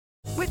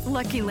With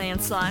Lucky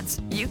Land Slots,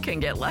 you can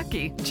get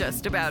lucky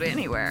just about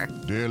anywhere.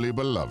 Dearly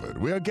beloved,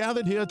 we are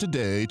gathered here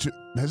today to...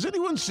 Has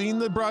anyone seen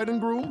the bride and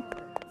groom?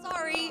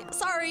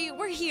 Sorry,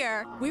 we're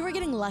here. We were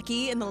getting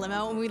lucky in the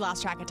limo and we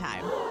lost track of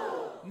time.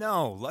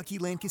 No, Lucky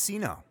Land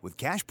Casino, with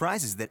cash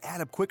prizes that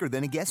add up quicker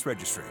than a guest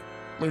registry.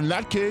 In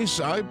that case,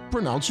 I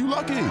pronounce you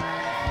lucky.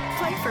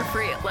 Play for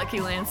free at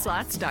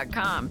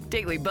LuckyLandSlots.com.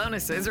 Daily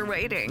bonuses are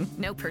waiting.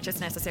 No purchase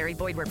necessary.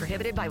 Void where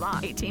prohibited by law.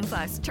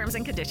 18+. Terms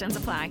and conditions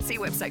apply. See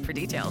website for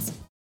details.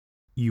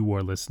 You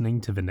are listening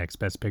to the Next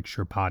Best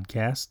Picture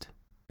podcast,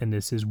 and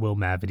this is Will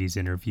Mavity's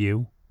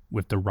interview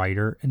with the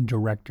writer and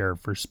director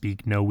for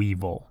Speak No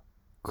Evil,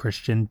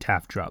 Christian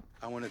Tafdrup.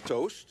 I want to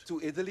toast to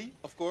Italy,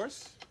 of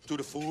course, to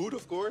the food,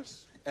 of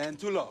course, and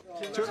to love.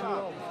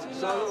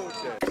 Salute.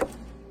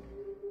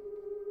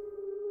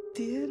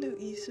 Dear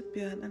Louise,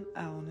 Bjørn, and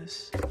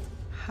Agnes,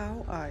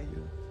 how are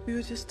you? We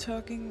were just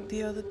talking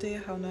the other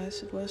day how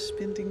nice it was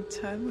spending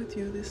time with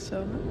you this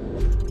summer.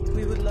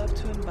 We would love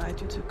to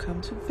invite you to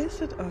come to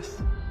visit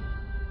us.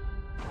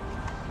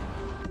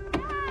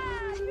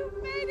 You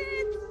made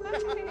it!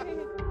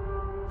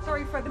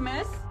 Sorry for the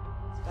mess.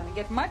 It's gonna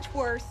get much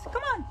worse.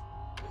 Come on.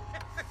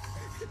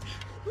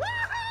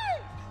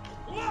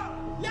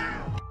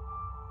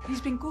 He's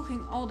been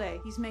cooking all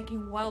day. He's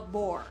making wild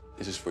boar.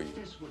 This is for you.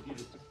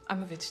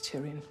 I'm a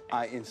vegetarian.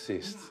 I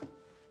insist.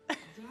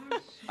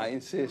 I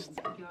insist.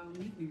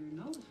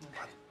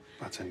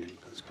 Wat zijn jullie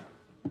kunstkamer?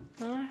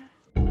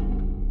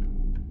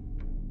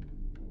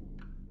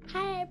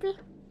 Hi, Abel.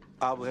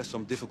 Abel has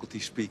some difficulty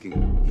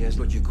speaking. He has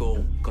what you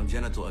call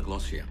congenital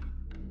aglossia,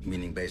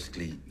 meaning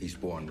basically he's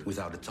born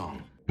without a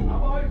tongue.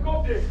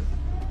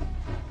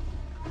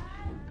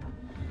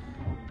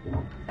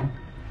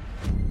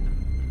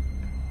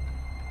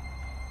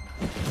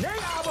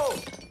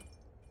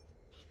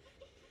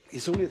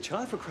 He's only a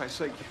child, for Christ's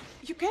sake.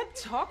 You can't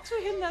talk to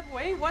him that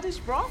way. What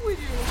is wrong with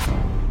you?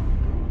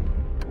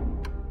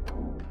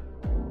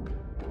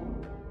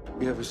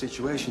 We have a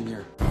situation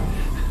here.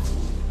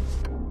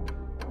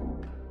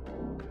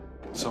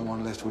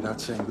 Someone left without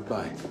saying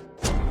goodbye.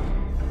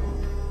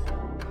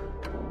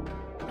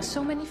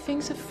 So many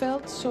things have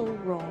felt so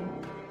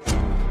wrong.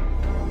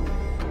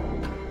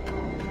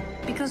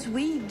 Because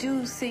we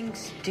do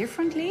things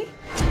differently.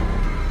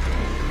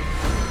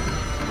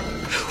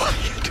 Why are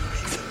you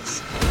doing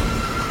this?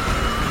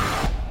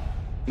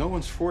 No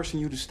one's forcing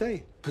you to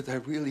stay, but I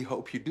really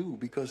hope you do,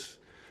 because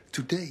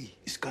today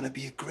is gonna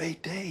be a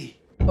great day.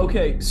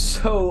 Okay,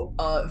 so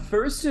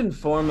first and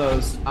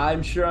foremost,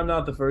 I'm sure I'm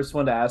not the first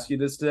one to ask you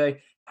this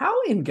today. How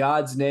in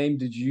God's name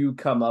did you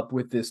come up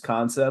with this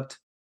concept?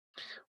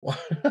 Well,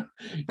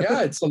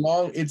 yeah, it's a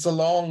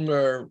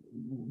long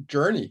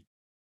journey.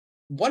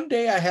 One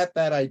day I had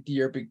that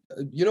idea,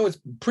 it's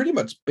pretty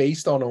much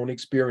based on own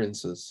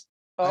experiences.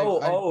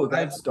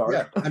 That's dark.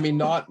 Yeah, I mean,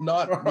 not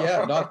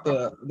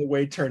the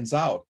way it turns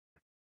out,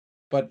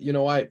 but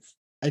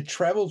I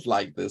traveled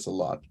like this a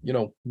lot,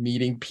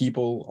 meeting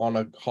people on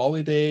a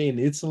holiday in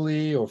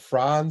Italy or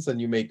France,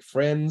 and you make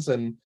friends,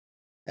 and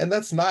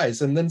that's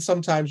nice. And then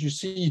sometimes you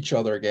see each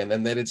other again,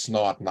 and then it's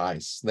not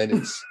nice. Then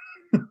it's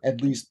at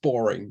least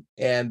boring,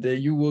 and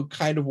you were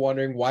kind of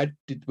wondering, why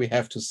did we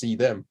have to see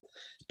them?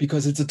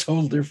 Because it's a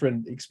total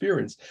different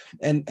experience.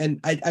 And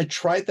I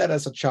tried that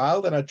as a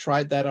child, and I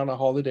tried that on a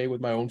holiday with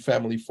my own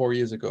family 4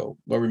 years ago,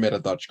 where we met a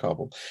Dutch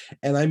couple.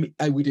 And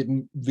we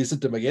didn't visit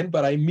them again,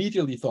 but I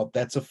immediately thought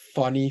that's a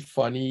funny,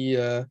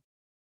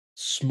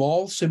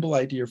 small, simple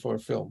idea for a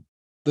film.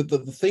 The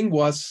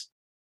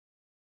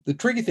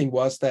tricky thing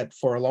was that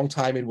for a long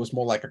time, it was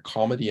more like a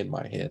comedy in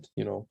my head,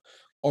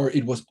 or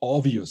it was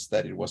obvious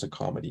that it was a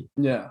comedy.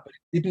 Yeah. But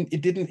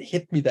it didn't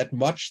hit me that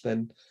much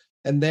then.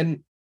 And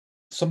then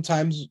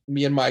sometimes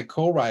me and my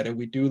co-writer,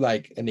 we do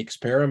like an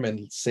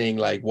experiment saying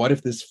like, what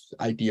if this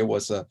idea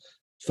was a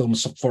film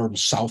from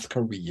South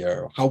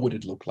Korea? How would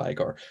it look like?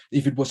 Or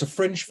if it was a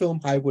French film,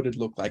 how would it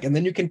look like? And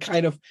then you can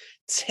kind of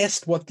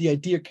test what the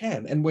idea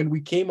can. And when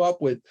we came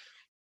up with,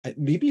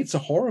 maybe it's a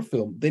horror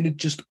film, then it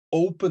just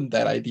opened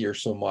that idea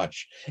so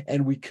much.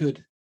 And we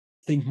could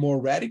think more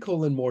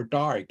radical and more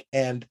dark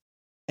and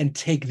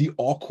take the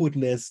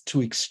awkwardness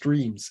to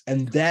extremes.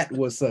 And that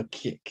was a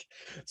kick.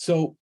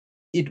 So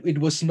it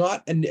was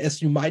not, and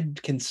as you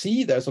can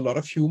see, there's a lot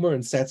of humor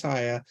and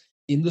satire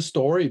in the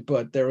story,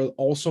 but there are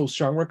also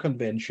genre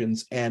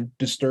conventions and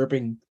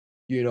disturbing,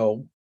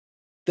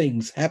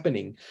 things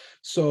happening.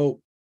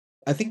 So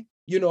I think,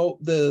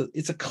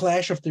 it's a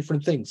clash of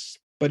different things,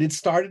 but it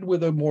started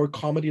with a more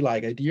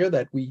comedy-like idea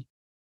that we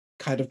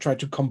kind of tried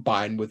to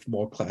combine with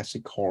more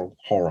classic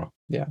horror.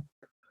 Yeah.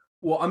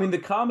 Well, I mean, the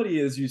comedy,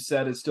 as you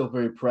said, is still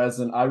very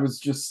present. I was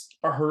just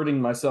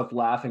hurting myself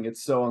laughing.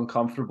 It's so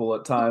uncomfortable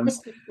at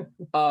times.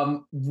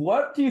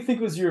 What do you think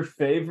was your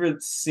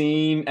favorite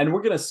scene? And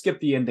we're going to skip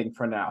the ending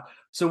for now.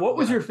 So what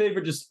was your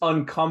favorite just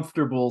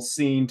uncomfortable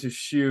scene to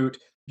shoot,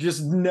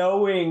 just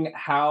knowing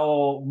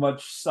how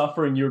much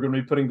suffering you're going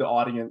to be putting the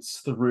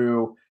audience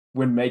through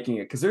when making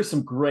it? Because there's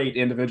some great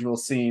individual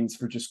scenes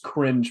for just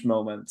cringe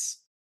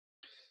moments.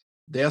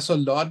 There's a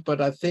lot,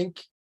 but I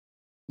think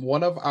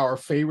one of our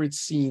favorite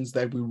scenes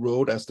that we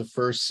wrote as the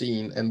first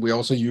scene, and we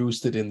also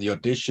used it in the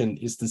audition,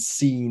 is the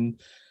scene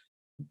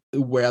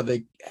where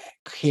they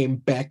came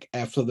back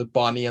after the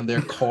bunny and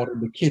they're caught in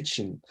the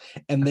kitchen,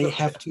 and they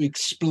have to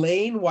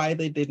explain why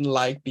they didn't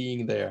like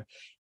being there.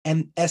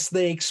 And as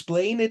they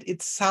explain it,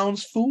 it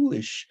sounds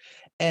foolish.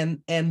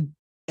 And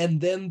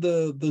then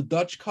the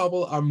Dutch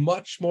couple are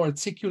much more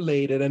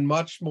articulated and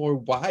much more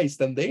wise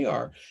than they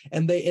are.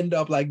 And they end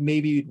up like,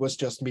 maybe it was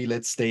just me,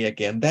 let's stay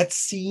again. That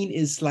scene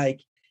is like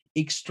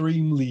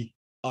extremely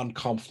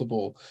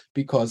uncomfortable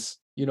because,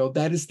 you know,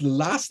 that is the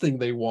last thing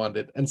they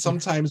wanted. And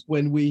sometimes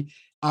when we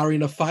are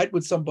in a fight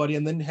with somebody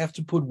and then have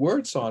to put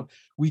words on,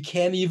 we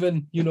can't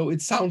even, you know,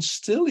 it sounds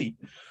silly.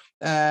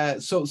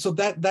 So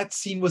that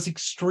scene was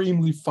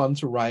extremely fun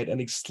to write and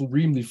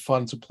extremely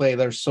fun to play.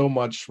 There's so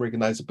much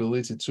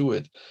recognizability to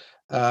it.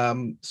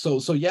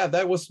 So yeah,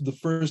 that was the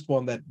first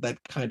one that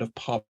kind of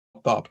popped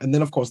up. And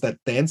then of course that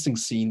dancing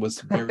scene was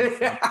very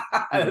fun.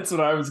 That's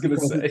what I was gonna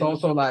say. It's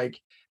also like,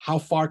 how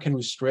far can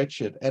we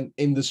stretch it? And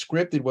in the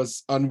script, it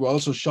was, and we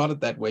also shot it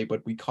that way,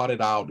 but we cut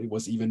it out. It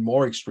was even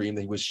more extreme.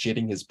 He was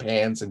shitting his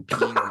pants and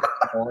peeing on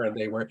the floor, and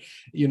they were,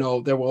 you know,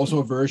 there was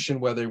also a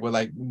version where they were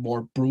like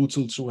more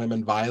brutal to him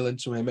and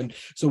violent to him. And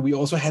so we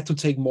also had to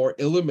take more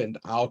element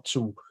out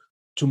to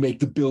make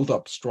the build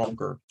up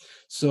stronger.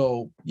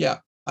 So yeah,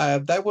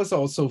 that was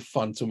also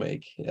fun to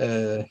make.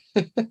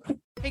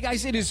 Hey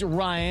guys, it is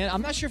Ryan.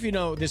 I'm not sure if you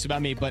know this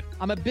about me, but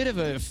I'm a bit of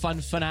a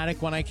fun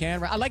fanatic when I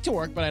can. I like to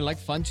work, but I like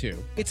fun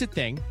too. It's a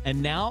thing. And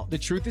now the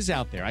truth is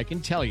out there. I can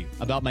tell you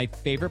about my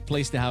favorite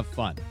place to have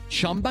fun.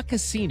 Chumba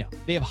Casino.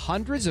 They have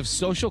hundreds of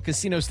social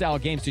casino style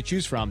games to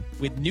choose from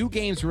with new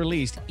games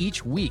released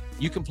each week.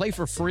 You can play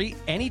for free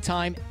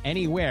anytime,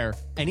 anywhere.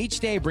 And each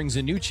day brings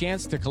a new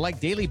chance to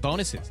collect daily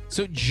bonuses.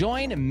 So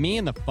join me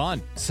in the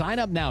fun. Sign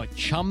up now at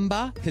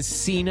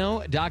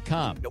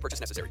ChumbaCasino.com. No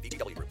purchase necessary.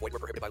 VGW. Void where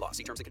prohibited by law.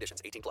 See terms and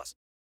conditions. 18+.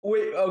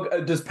 Wait,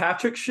 does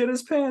Patrick shit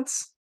his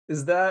pants?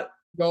 Is that?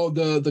 No,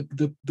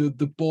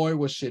 the boy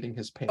was shitting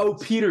his pants. Oh,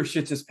 Peter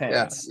shits his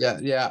pants.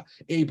 Yeah.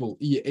 Abel,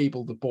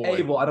 the boy.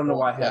 Abel. I don't know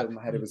why I had it in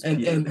my head. It was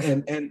Peter.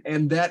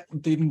 And that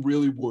didn't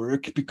really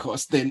work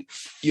because then,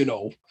 you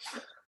know,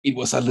 it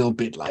was a little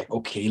bit like,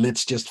 okay,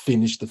 let's just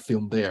finish the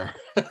film there.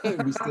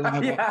 we still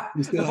have a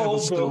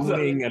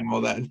stoning and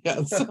all that.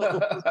 Yeah.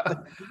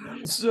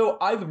 So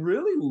I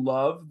really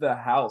love the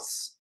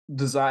house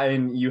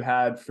design you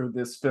had for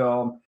this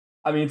film.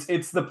 I mean,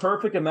 it's the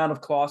perfect amount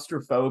of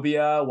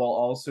claustrophobia while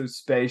also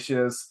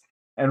spacious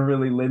and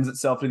really lends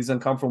itself to these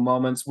uncomfortable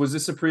moments. Was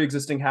this a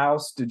pre-existing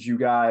house? Did you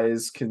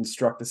guys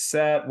construct a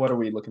set? What are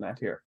we looking at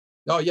here?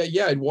 Oh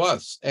yeah, it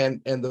was.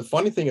 And the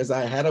funny thing is,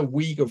 I had a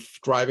week of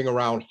driving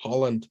around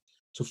Holland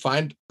to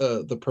find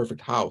the perfect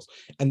house,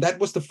 and that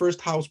was the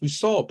first house we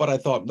saw. But I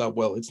thought, no,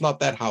 well, it's not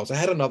that house. I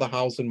had another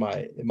house in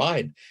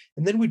mind,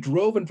 and then we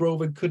drove and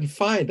couldn't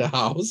find a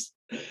house.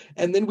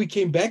 And then we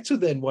came back to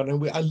that one,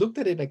 and I looked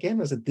at it again.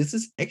 And I said, this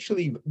is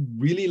actually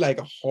really like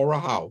a horror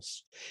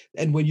house.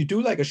 And when you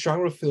do like a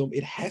genre film,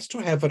 it has to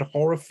have a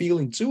horror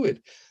feeling to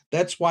it.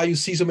 That's why you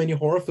see so many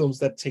horror films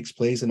that takes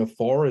place in a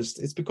forest.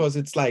 It's because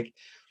it's like,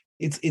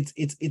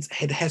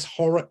 it has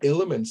horror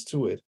elements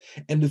to it.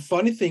 And the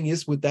funny thing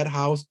is, with that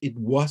house, it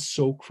was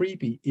so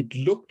creepy. It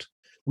looked,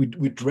 we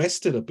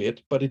dressed it a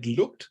bit, but it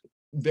looked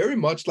very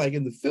much like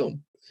in the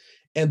film.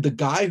 And the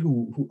guy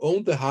who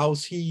owned the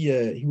house,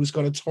 he was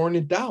going to torn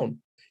it down.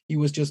 He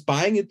was just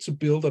buying it to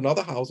build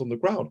another house on the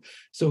ground.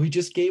 So he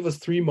just gave us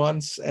 3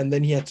 months, and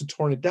then he had to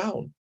torn it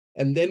down.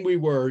 And then we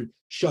were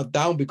shut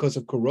down because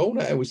of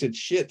Corona, and we said,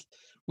 shit,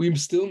 we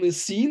still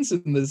miss scenes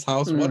in this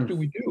house. What do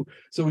we do?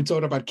 So we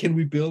talked about, can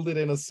we build it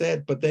in a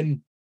set? But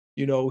then,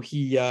 you know,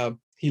 he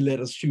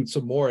let us shoot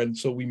some more, and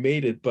so we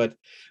made it. But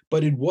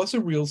it was a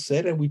real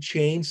set, and we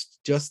changed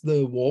just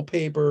the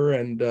wallpaper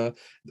and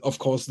of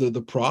course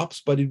the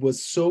props. But it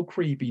was so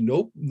creepy.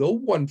 No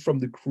one from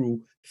the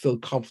crew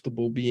felt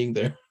comfortable being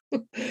there.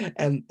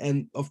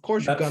 and of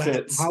course you gotta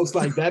have a house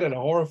like that in a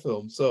horror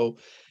film. So.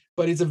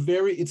 But it's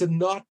a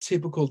not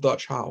typical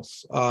Dutch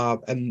house,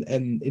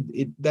 and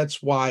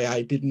that's why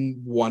I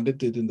didn't want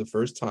it in the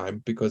first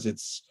time, because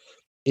it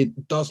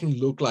doesn't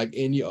look like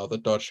any other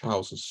Dutch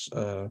houses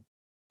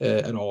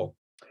at all.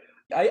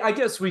 I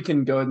guess we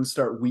can go ahead and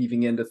start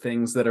weaving into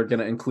things that are going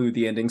to include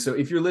the ending. So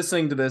if you're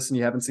listening to this and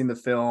you haven't seen the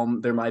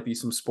film, there might be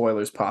some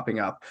spoilers popping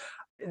up.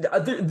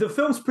 The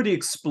film's pretty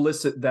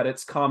explicit that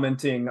it's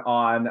commenting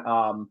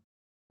on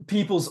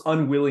people's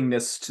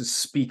unwillingness to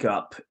speak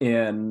up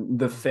in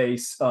the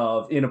face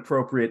of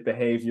inappropriate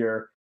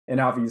behavior. And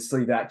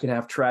obviously that can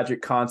have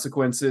tragic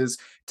consequences.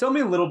 Tell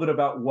me a little bit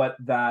about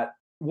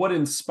what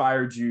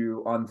inspired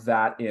you on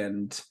that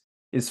end,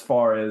 as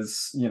far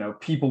as, you know,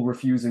 people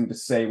refusing to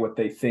say what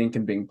they think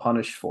and being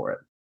punished for it.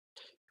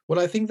 Well,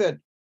 I think that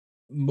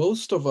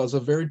most of us are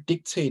very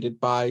dictated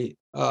by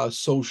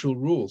social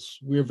rules.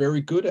 We're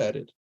very good at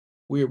it.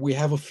 We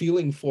have a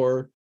feeling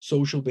for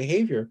social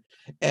behavior.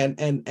 And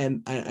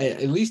I,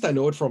 at least I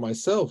know it for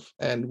myself.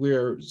 And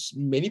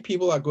many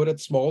people are good at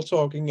small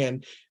talking,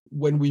 and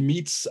when we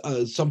meet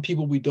some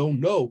people we don't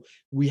know,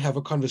 we have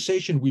a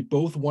conversation, we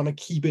both want to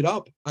keep it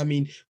up. I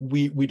mean,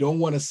 we don't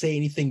want to say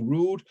anything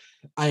rude.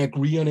 I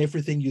agree on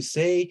everything you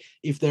say.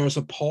 If there's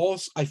a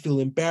pause, I feel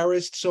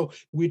embarrassed. So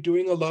we're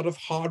doing a lot of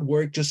hard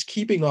work just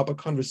keeping up a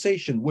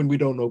conversation when we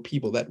don't know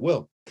people that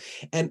well.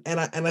 And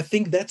I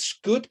think that's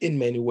good in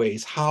many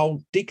ways, how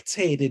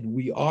dictated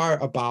we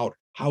are about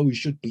how we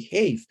should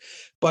behave.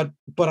 But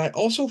I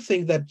also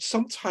think that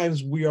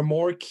sometimes we are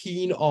more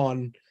keen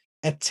on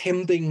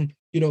attempting,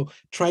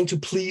 trying to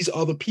please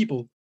other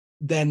people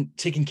than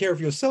taking care of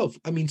yourself.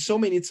 I mean, so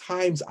many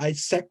times I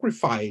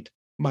sacrificed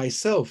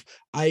myself.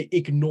 I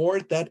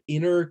ignored that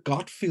inner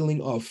gut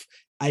feeling of,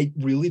 I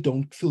really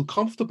don't feel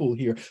comfortable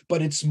here,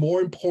 but it's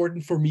more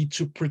important for me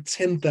to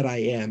pretend that I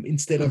am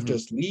instead of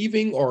just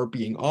leaving or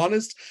being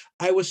honest.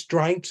 I was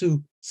trying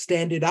to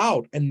stand it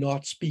out and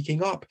not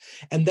speaking up.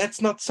 And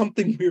that's not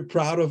something we're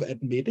proud of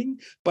admitting,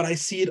 but I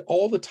see it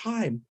all the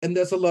time. And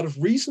there's a lot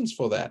of reasons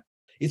for that.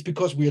 It's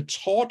because we are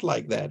taught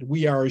like that.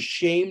 We are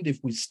ashamed if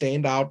we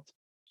stand out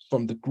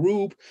from the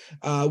group.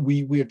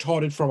 We are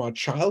taught it from our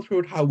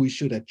childhood, how we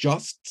should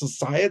adjust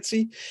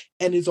society.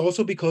 And it's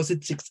also because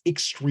it's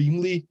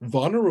extremely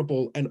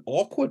vulnerable and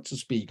awkward to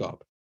speak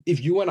up.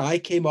 If you and I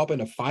came up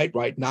in a fight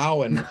right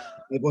now and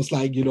it was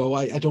like,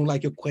 I don't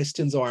like your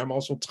questions, or I'm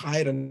also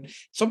tired, and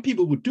some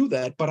people would do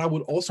that, but I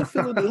would also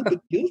feel a little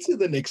bit guilty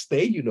the next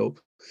day,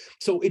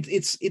 So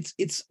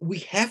it's we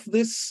have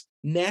this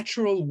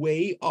natural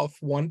way of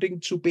wanting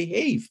to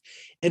behave,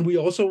 and we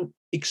also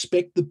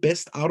expect the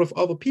best out of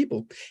other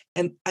people.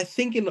 And I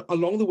think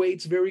along the way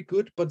it's very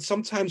good, but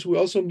sometimes we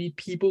also meet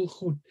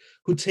people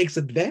who takes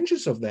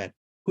advantage of that,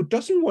 who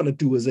doesn't want to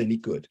do us any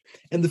good.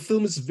 And the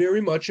film is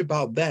very much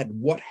about that.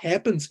 What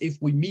happens if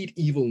we meet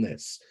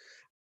evilness?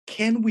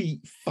 Can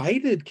we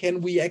fight it? Can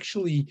we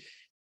actually,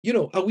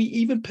 are we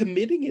even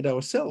permitting it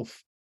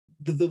ourselves?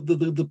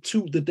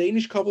 The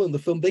Danish couple in the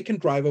film, they can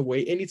drive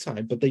away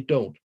anytime, but they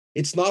don't.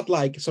 It's not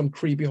like some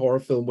creepy horror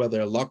film where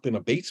they're locked in a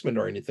basement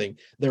or anything.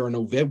 There are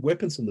no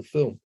weapons in the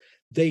film.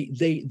 They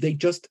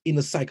just, in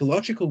a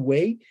psychological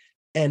way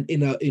and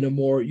in a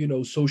more,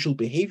 social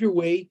behavior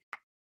way,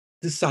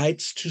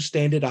 decides to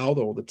stand it out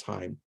all the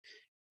time.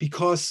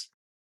 Because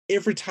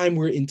every time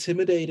we're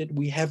intimidated,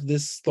 we have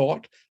this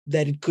thought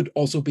that it could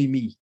also be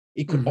me.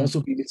 It could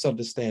also be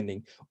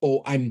misunderstanding.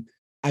 Or I'm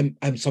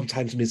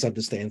sometimes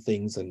misunderstand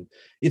things, and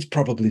it's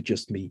probably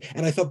just me.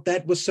 And I thought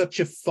that was such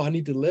a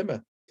funny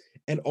dilemma,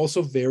 and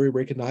also very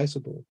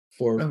recognizable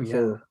for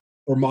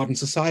modern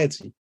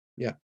society.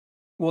 Yeah.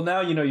 Well,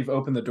 now, you've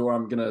opened the door.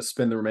 I'm going to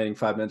spend the remaining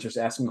 5 minutes just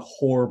asking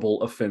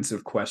horrible,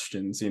 offensive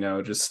questions,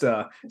 just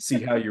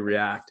see how you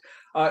react.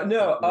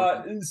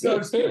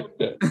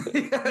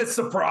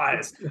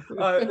 Surprise.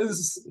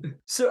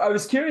 So I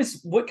was curious,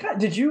 what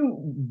did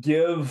you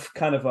give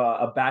kind of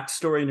a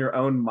backstory in your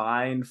own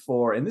mind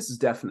for, and this is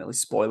definitely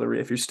spoilery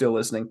if you're still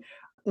listening,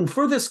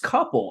 for this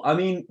couple? I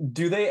mean,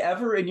 do they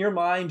ever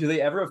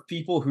have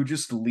people who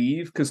just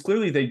leave? Because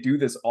clearly they do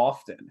this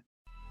often.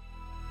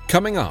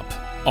 Coming up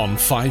on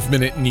 5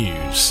 Minute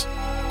News,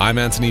 I'm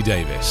Anthony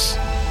Davis.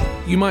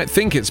 You might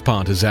think it's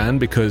partisan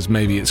because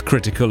maybe it's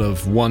critical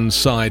of one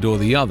side or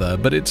the other,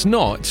 but it's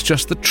not. It's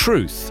just the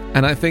truth.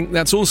 And I think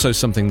that's also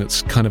something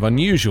that's kind of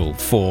unusual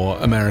for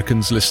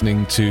Americans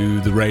listening to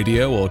the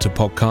radio or to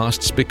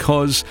podcasts,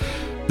 because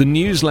the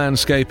news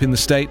landscape in the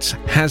States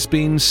has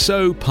been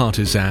so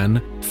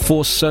partisan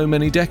for so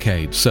many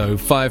decades. So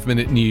 5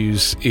 Minute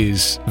News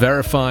is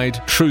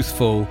verified,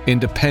 truthful,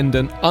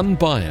 independent,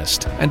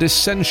 unbiased, and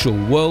essential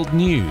world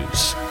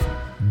news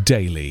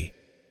daily.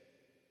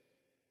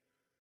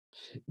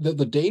 The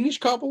Danish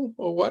couple,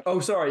 or what? Oh,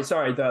 sorry,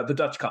 the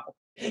Dutch couple.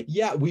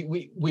 Yeah,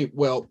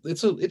 well,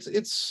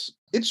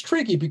 it's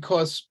tricky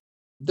because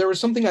there was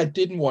something I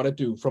didn't want to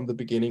do from the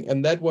beginning,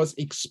 and that was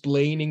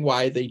explaining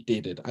why they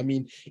did it. I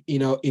mean,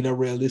 in a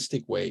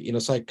realistic way, in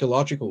a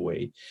psychological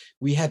way.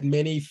 We had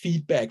many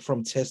feedback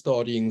from test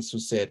audience who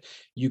said,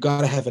 you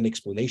got to have an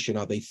explanation.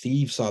 Are they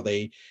thieves? Are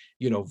they,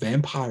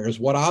 vampires?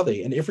 What are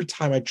they? And every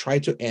time I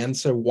tried to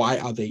answer why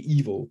are they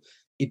evil,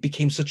 it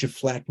became such a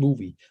flat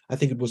movie. I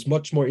think it was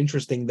much more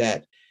interesting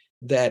that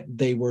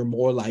they were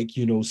more like,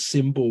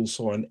 symbols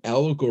or an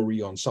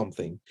allegory on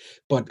something.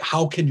 But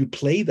how can you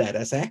play that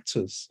as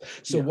actors?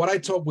 So what I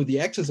talked with the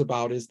actors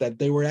about is that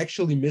they were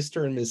actually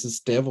Mr. and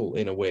Mrs. Devil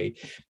in a way.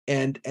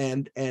 And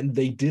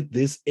they did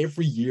this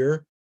every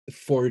year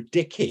for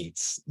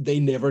decades.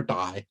 They never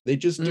die. They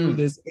just do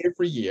this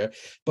every year.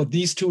 But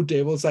these two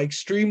devils are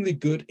extremely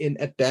good in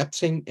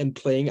adapting and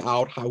playing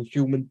out how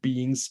human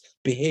beings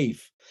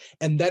behave.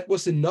 And that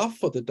was enough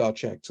for the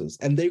Dutch actors.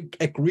 And they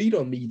agreed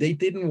on me. They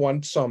didn't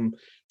want some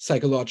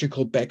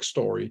psychological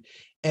backstory.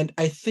 And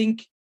I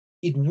think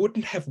it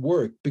wouldn't have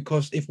worked,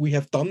 because if we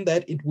have done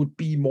that, it would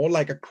be more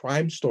like a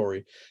crime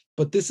story.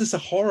 But this is a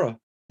horror.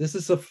 This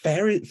is a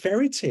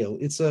fairy tale.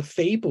 It's a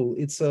fable.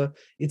 It's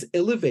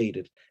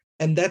elevated.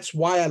 And that's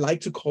why I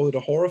like to call it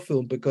a horror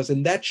film, because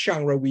in that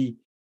genre, we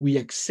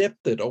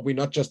accept it, or we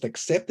not just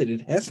accept it.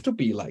 It has to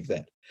be like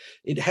that.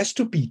 It has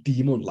to be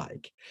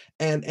demon-like.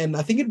 And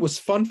I think it was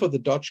fun for the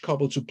Dutch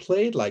couple to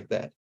play it like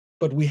that.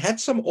 But we had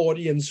some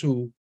audience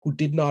who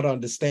did not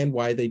understand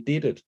why they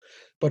did it.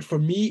 But for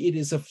me, it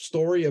is a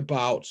story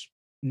about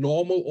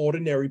normal,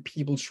 ordinary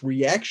people's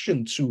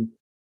reaction to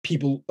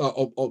people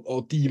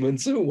or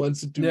demons who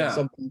wants to do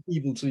something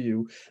evil to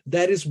you.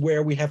 That is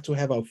where we have to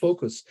have our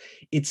focus.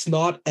 It's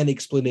not an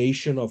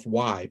explanation of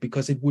why,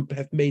 because it would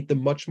have made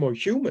them much more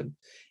human.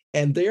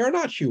 And they are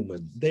not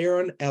human. They are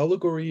an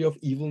allegory of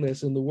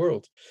evilness in the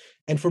world.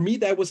 And for me,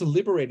 that was a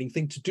liberating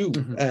thing to do,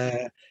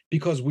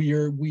 because we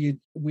are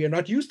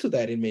not used to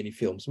that in many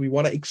films. We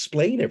want to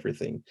explain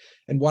everything.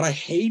 And what I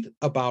hate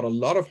about a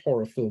lot of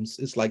horror films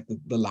is like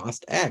the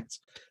last act,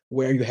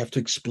 where you have to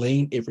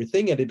explain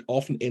everything, and it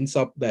often ends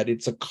up that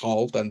it's a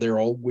cult and they're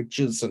all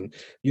witches and,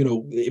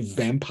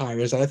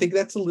 vampires. And I think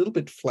that's a little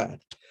bit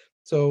flat.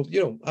 So,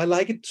 I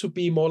like it to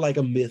be more like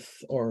a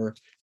myth, or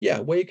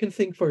where you can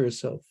think for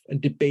yourself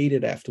and debate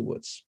it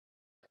afterwards.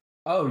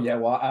 Oh yeah,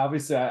 well,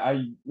 obviously,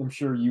 I'm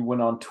sure you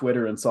went on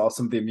Twitter and saw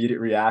some of the immediate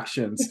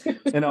reactions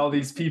and all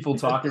these people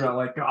talking about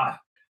like, God,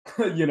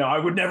 I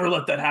would never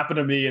let that happen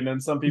to me. And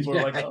then some people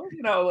are like,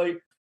 oh, like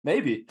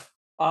maybe.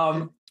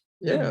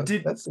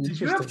 Did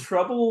you have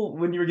trouble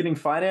when you were getting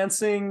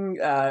financing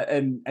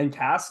and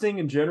casting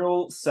in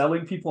general,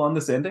 selling people on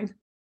this ending?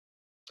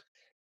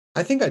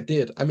 I think I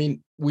did. I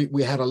mean,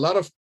 we had a lot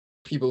of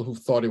people who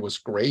thought it was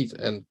great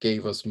and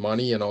gave us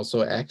money, and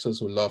also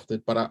actors who loved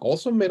it. But I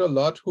also met a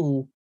lot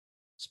who,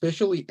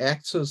 especially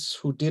actors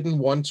who didn't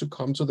want to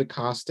come to the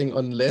casting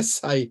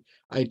unless I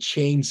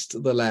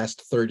changed the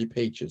last 30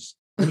 pages.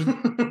 I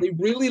mean, they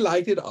really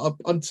liked it up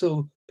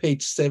until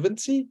page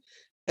 70,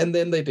 and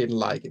then they didn't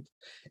like it.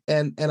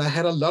 And I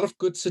had a lot of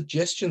good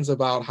suggestions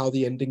about how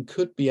the ending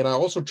could be. And I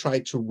also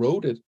tried to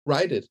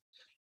write it,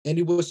 and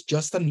it was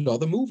just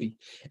another movie.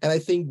 And I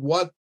think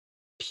what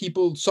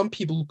some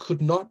people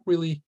could not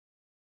really,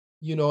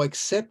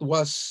 accept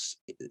was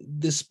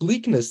this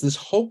bleakness, this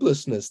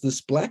hopelessness,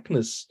 this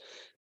blackness,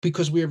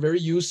 because we are very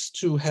used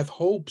to have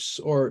hopes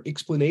or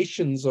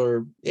explanations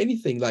or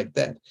anything like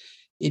that.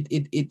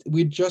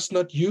 We're just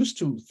not used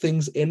to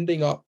things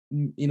ending up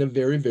in a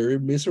very, very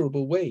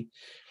miserable way.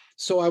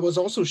 So I was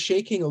also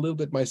shaking a little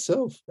bit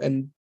myself,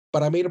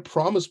 but I made a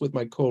promise with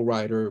my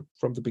co-writer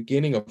from the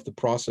beginning of the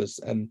process,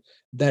 and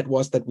that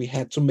was that we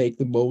had to make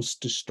the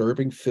most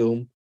disturbing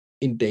film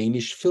in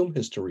Danish film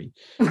history.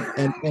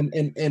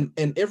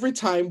 And every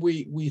time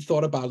we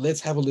thought about,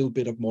 let's have a little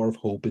bit of more of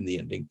hope in the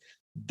ending,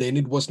 then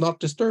it was not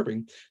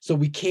disturbing. So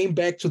we came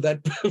back to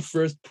that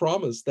first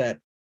promise that,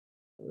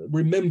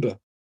 remember,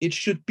 it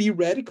should be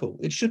radical,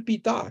 it should be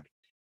dark,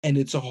 and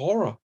it's a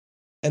horror.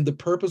 And the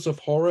purpose of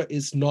horror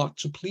is not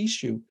to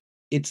please you.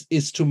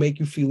 It's to make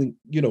you feeling,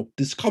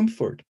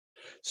 discomfort.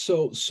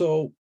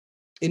 So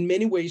in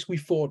many ways we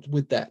fought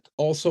with that,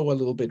 also a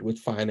little bit with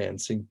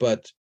financing,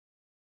 but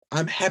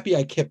I'm happy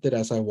I kept it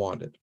as I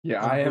wanted.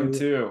 Yeah, I am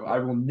too. I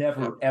will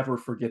never, ever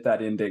forget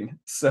that ending.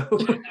 So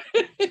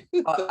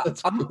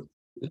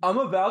I'm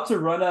about to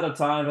run out of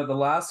time, but the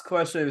last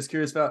question I was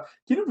curious about,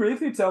 can you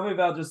briefly tell me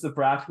about just the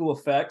practical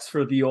effects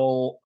for the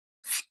old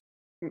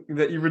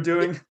that you were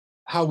doing?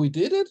 How we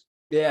did it?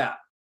 Yeah.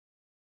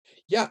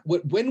 Yeah,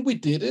 when we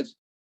did it,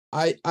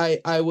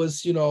 I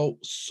was,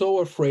 so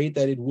afraid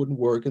that it wouldn't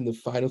work in the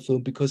final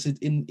film, because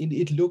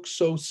it looked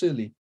so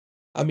silly.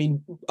 I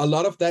mean, a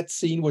lot of that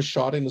scene was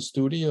shot in a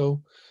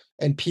studio,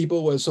 and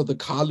so the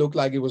car looked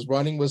like it was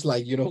running, was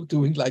like,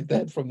 doing like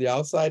that from the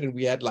outside. And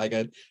we had like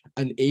an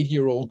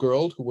 8-year-old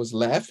girl who was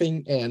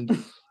laughing, and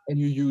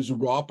you use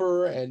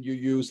rubber, and you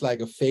use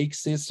like a fake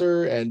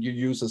scissor, and you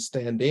use a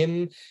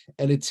stand-in,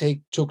 and it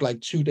took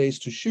like 2 days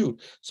to shoot.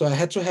 So I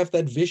had to have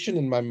that vision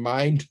in my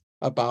mind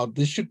about,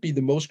 this should be the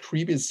most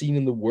creepiest scene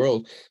in the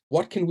world.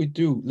 What can we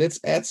do? Let's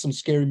add some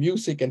scary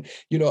music. And,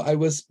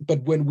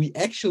 but when we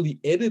actually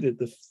edited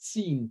the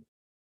scene,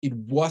 it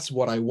was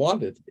what I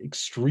wanted,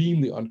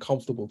 extremely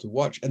uncomfortable to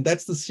watch. And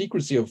that's the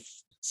secrecy of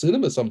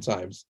cinema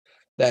sometimes,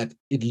 that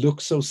it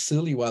looks so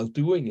silly while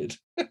doing it.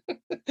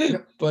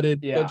 But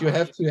you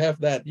have to have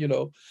that,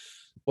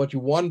 what you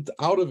want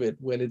out of it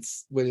when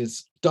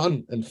it's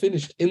done and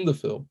finished in the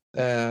film.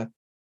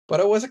 But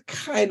I was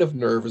kind of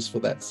nervous for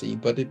that scene,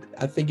 but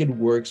I think it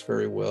works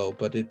very well.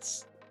 But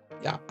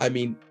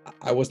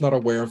I was not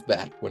aware of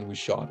that when we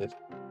shot it.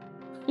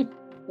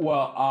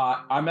 Well,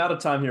 I'm out of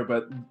time here,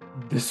 but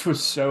this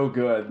was so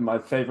good. My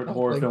favorite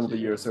horror film of the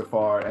year so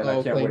far, and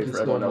I can't wait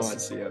for everyone else to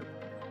see it.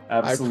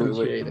 Absolutely.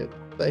 I appreciate it.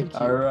 Thank you.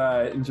 All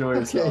right. Enjoy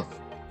yourself.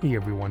 Hey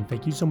everyone,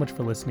 thank you so much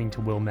for listening to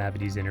Will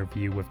Mavity's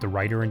interview with the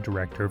writer and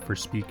director for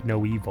Speak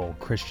No Evil,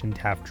 Christian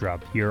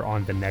Tafdrup, here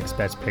on the Next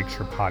Best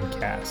Picture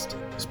podcast.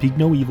 Speak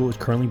No Evil is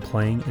currently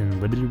playing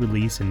in limited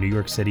release in New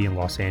York City and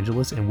Los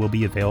Angeles, and will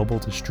be available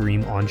to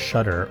stream on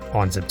Shudder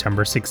on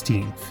September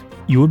 16th.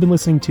 You have been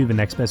listening to the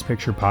Next Best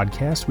Picture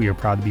podcast. We are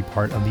proud to be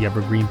part of the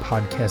Evergreen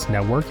Podcast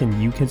Network,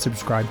 and you can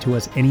subscribe to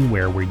us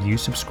anywhere where you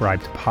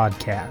subscribe to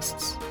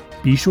podcasts.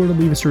 Be sure to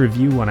leave us a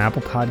review on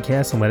Apple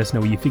Podcasts and let us know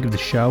what you think of the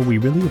show. We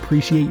really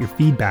appreciate your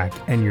feedback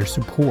and your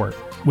support,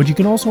 which you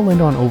can also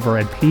lend on over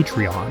at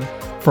Patreon.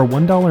 For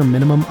 $1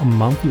 minimum a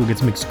month, you'll get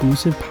some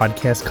exclusive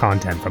podcast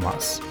content from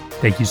us.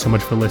 Thank you so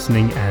much for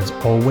listening as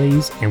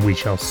always, and we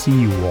shall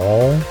see you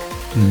all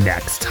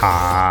next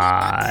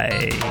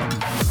time.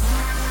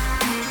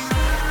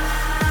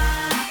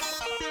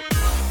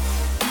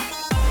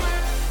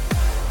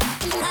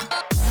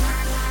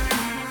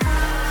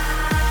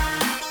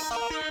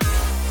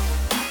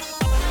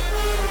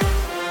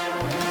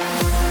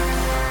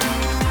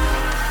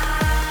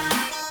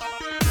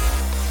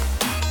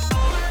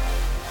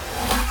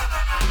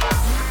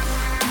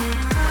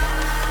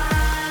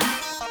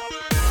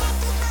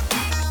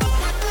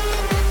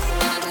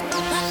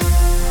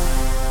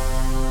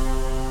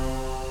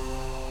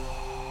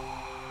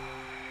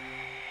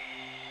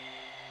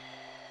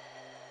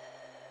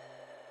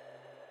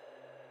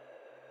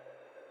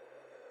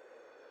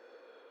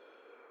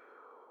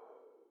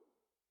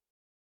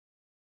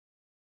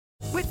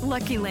 With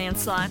Lucky Land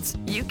Slots,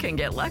 you can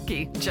get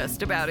lucky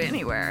just about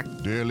anywhere.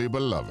 Dearly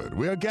beloved,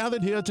 we are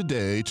gathered here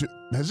today to...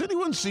 Has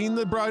anyone seen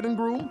the bride and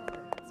groom?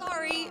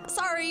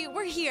 Sorry,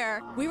 we're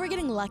here. We were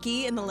getting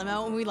lucky in the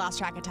limo and we lost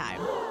track of time.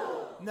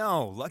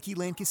 No, Lucky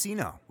Land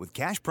Casino, with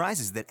cash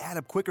prizes that add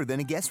up quicker than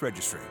a guest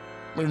registry.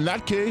 In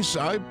that case,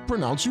 I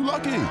pronounce you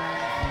lucky.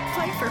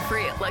 Play for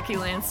free at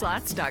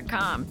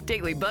LuckyLandSlots.com.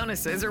 Daily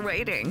bonuses are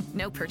waiting.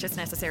 No purchase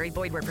necessary.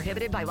 Void where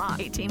prohibited by law.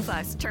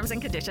 18+. Terms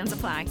and conditions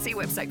apply. See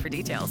website for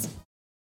details.